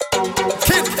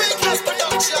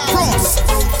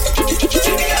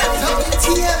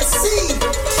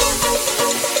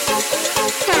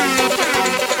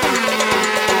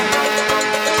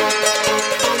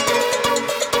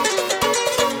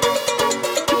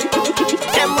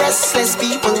restless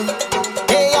people.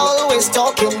 They always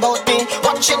talking about me,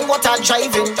 watching what I'm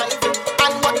driving,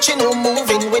 and watching who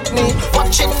moving with me,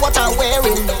 watching what I'm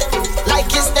wearing.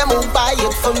 Like it's them who buy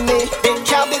it for me. They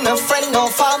can't be my friend or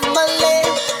family.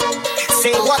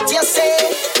 Say what you say,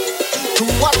 do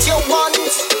what you want.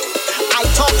 I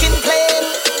talk in plain,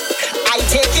 I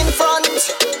take in front.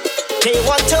 They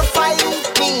want to fight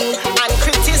me and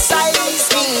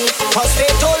criticize me, cause they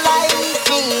don't like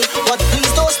me. But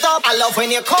please don't stop. I love when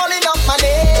you're calling up my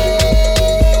name,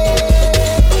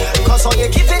 cause all you're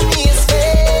giving me is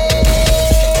fame.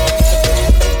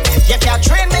 You can't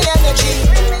drain my energy,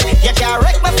 you can't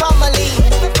wreck my family.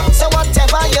 So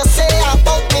whatever you say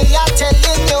about me, I'm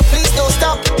telling you, please don't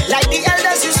stop. Like the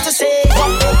elders used to say,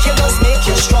 what make you must make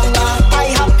you stronger.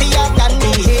 I happier than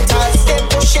the haters. They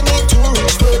pushing me to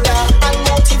reach further and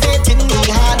motivating me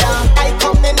harder. I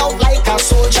coming out like a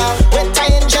soldier with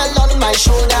an angel on my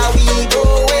shoulder. We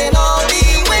going all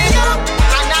the way up,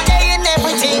 and I ain't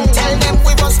everything. Tell them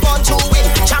we was born to win.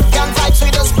 Champion vibes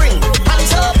with a spring.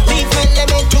 Hands up, leave me,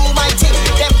 let me do my thing.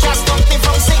 Them can't stop me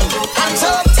from sing. Hands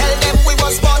up, tell them we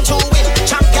was born to win.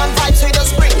 Champion vibes with a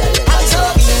spring. Hands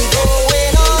up, we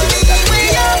going all the way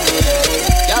up.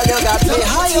 Y'all, you got me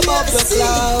high above the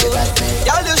clouds.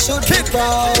 Y'all, you should be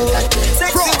proud.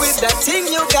 Sexy with that thing,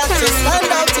 you got to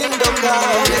stand out in the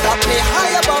crowd. You got me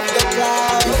high above the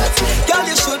clouds. Girl,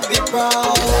 you should be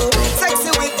proud.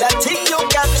 Sexy with that thing, you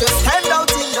got to stand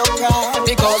out in the crowd.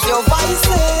 Because your voice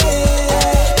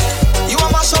you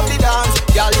are mash up the dance.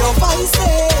 Girl, your voice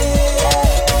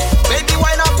baby,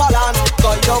 why not balance?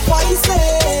 Cause your voice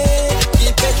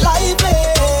keep it lively.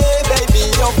 Baby,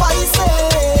 your voice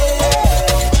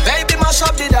baby, mash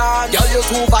up the dance. Girl, you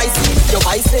too vicey, your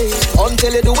voice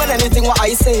until you doing anything what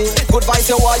I say. Good vice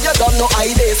you want, you don't know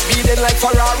I day. Speeding like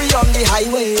Ferrari on the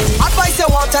highway. Advice you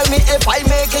want, tell me if I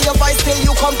make it. Your vice say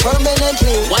you come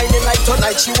permanently. Whining like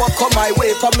tonight, she won't come my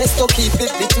way. Promise to keep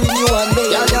it between you and me.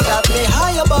 Girl, you got me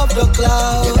high above the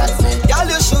clouds. Girl,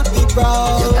 you should be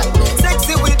proud.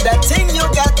 Sexy with that thing, you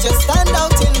got to stand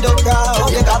out in the crowd.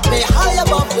 You got me high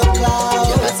above the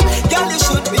clouds. Girl, you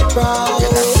should be proud.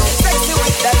 Sexy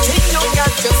with that thing, you got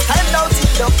to stand out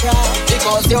in the crowd.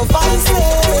 Because your voice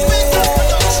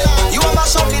you are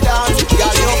mash up the dance.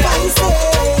 Girl, your voice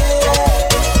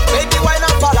baby, why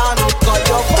not balance? Cause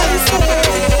your voice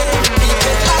keep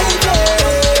it lively.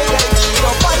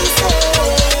 Your voice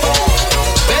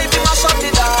baby, mash up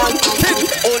the dance.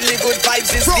 Only good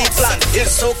vibes is the plan.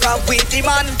 It's Soca with the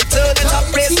man. Turn it up,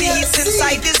 raise the heat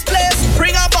inside this place.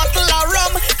 Bring a bottle of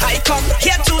rum. I come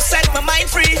here to set my mind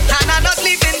free, and I'm not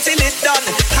leaving till it's done.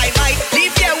 I might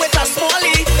leave here with a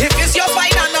smallie. If it's your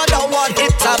find another one,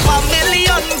 it's a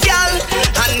million gal,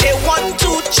 and they want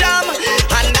to jam.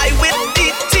 And I with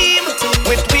the team,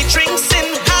 with we drinks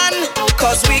in hand,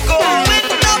 cause we going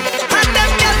up, and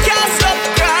them gal can't stop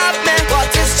grab me. But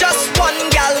it's just one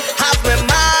gal, have me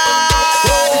mad.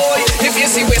 Oh, if you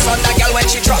see waist on that gal when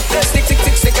she drop, stick, stick,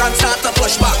 stick, stick and start to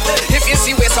push back. If you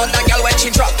see waist on that gal when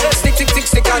she drop, stick, stick, stick,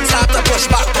 stick and start to push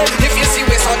back. If you see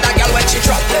waist on that gal when she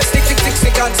drop, stick, stick, stick,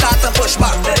 stick and start to push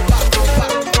back.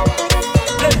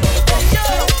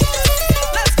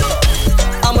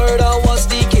 A murder was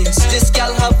the case. This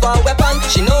gal have a weapon.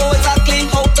 She know exactly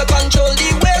how to control the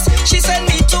waist. She send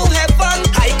me to heaven.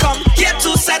 I come here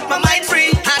to set my mind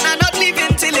free, and I'm not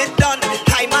leaving till it's done.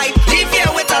 I might leave here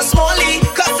with a smallie,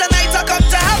 cause tonight I come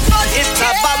to have fun. It's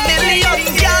a million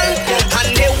gal, and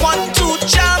they want to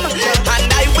jam. And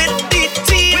I with the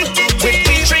team, with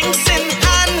the drinks in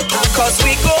hand, cause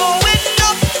we going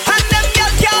up, and them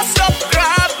gal can't stop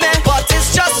grab me. But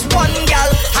it's just one gal,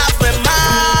 have me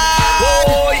mad.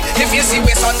 Boy, if you see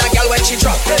waist on that gal when she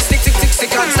drop, stick, stick, stick,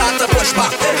 stick and start to push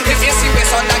back. If you see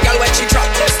waist on that gal when she drop,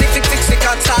 stick, stick, stick, stick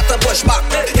and start to push back.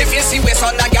 If you see waist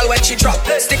on that gal when she drop,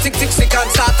 stick, stick, stick, stick and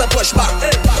start to push back.